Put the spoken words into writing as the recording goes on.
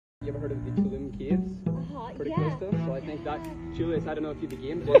You ever heard of the Tulum Caves? Pretty yeah. close to them. So I think that, Julius, I don't know if you've the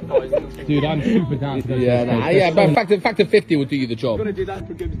game. Dude, I'm super down. Yeah, but factor 50 will do you the job. I'm going to do that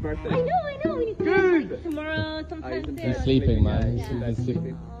for Goob's birthday. I know. We need to do that tomorrow, sometime soon. He's sleeping, man. Yeah. He's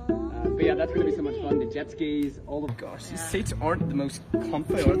sleeping. But yeah, that's going to be so much fun. The jet skis, all of... Gosh, these seats aren't the most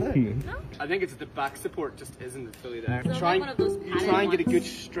comfy, are they? No? I think it's the back support just isn't fully there. So Try like one of those and get a good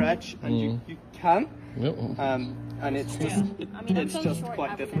stretch, and you can. Yep. And it's just, it's so just short,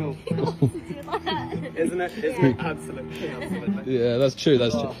 quite I would difficult. Isn't it? Isn't it? Absolutely. Yeah, that's true.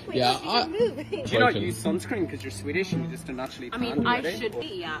 That's true. Yeah. Do you not use sunscreen because you're Swedish and you just don't naturally tan? I should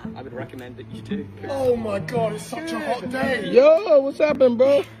be, yeah. I would recommend that you do. Oh my god, it's such a hot day. Yo, what's happening,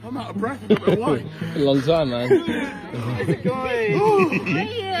 bro? I'm out of breath. I don't know why. A long time, man. How's it going?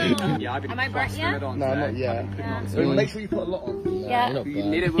 Yeah, I've been plastering it on. No, not yet. Make sure you put a lot on. Yeah. You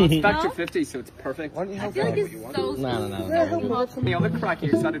need it. Well, it's factor 50, so it's perfect. Why don't you I help feel like me? it's so No. Any other crack you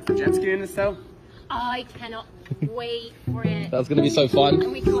excited for jet skiing and stuff? I cannot wait for it. That's gonna be so fun.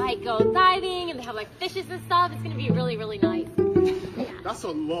 And we can like go diving and they have like fishes and stuff. It's gonna be really, really nice. That's a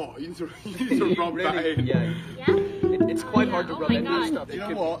lot. You need to rub that in. Yeah. Yeah? It's quite hard to Oh rub my in God. and stuff. Do you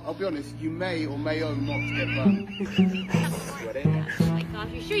know what? I'll be honest. You may or may not get burned. Oh my gosh,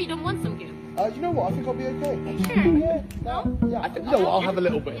 you sure you don't want some goo? You know what? I think I'll be okay. Sure. Yeah. No? Yeah. think, You know what? I'll have a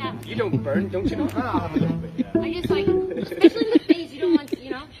little bit. Yeah. You don't burn, don't you? No, I'll have a little bit. Yeah. I just like, especially in the face, you don't want to, you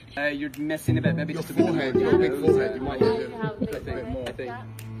know? You're missing a bit, maybe Your just a bit forehead. more. Your big forehead. You might Yeah, need you it. have a a bit more. I think. Yeah.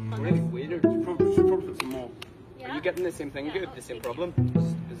 Really weird. You should probably put some more. Are Yeah. you getting the same thing? Good, the same problem?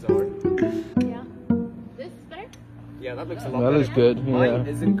 It's bizarre. Yeah. This is better? Yeah, that looks a lot That better. looks good. Mine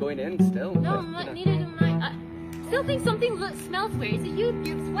Yeah. isn't going in still. No, but, neither do mine. I still think something smells weird. Is it you?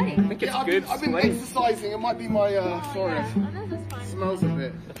 You're I sweating. think it's Yeah, good. I've been sweating. exercising. It might be my sorry. Yeah. Oh, no, that's fine. Smells a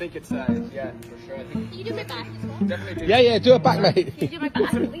bit. I think it's yeah, for sure. I think Can you do my back as well? definitely do. Yeah, do it back, Can you mate. do my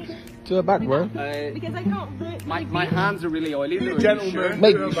back, please? Do it back, bro. Because I can't really My hands are really oily. Be though, a are you gentleman. sure?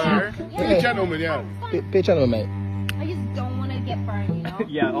 Mate, Be a gentleman, yeah. Be a gentleman, mate. I just don't want to get burned, you know?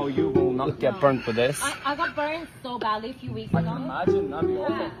 Yeah, oh, you will not get burnt for this. I got burned so badly a few weeks I ago. can imagine, that'd be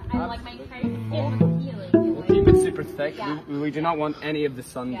awful. Yeah, and like my entire skin was peeling. We'll keep it super thick. Yeah. We do not want any of the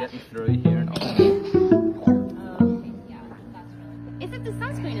sun getting through here. No. Okay, yeah, that's really good. Is it the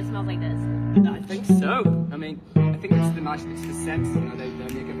sunscreen that smells like this? I think so. I mean, I think it's the scent. You know, they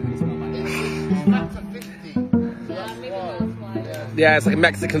make everything smell like that. That's a 50. Yeah, maybe that's why. Yeah, it's like a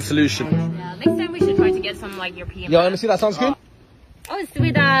Mexican solution. Yeah, next time we should try to get some like European. Yo, let me see that sunscreen. Oh, it's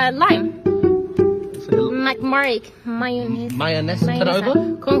with lime. McMorrick mayonnaise. Mayonnaise. Turn over.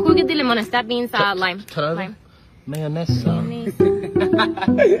 Con jugo de limones. That means lime. Turn over. Lime. Mayonnaise. Mayonnaise.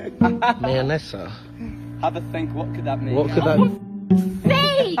 Mayonnaise. Have a think. What could that mean? What could that?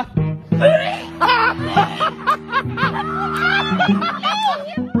 Say!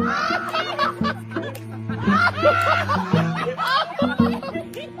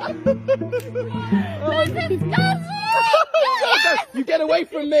 That's disgusting! You get away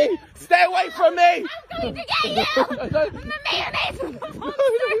from me! Stay away from me! I'm going to get you! The mayonnaise!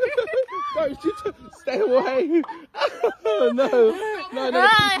 No, stay away! No.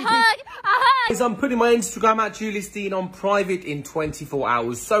 Hug! Guys, I'm putting my Instagram at Julie Steen on private in 24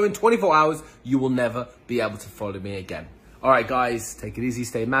 hours. So in 24 hours, you will never be able to follow me again. All right, guys, take it easy,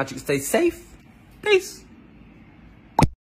 stay magic, stay safe. Peace.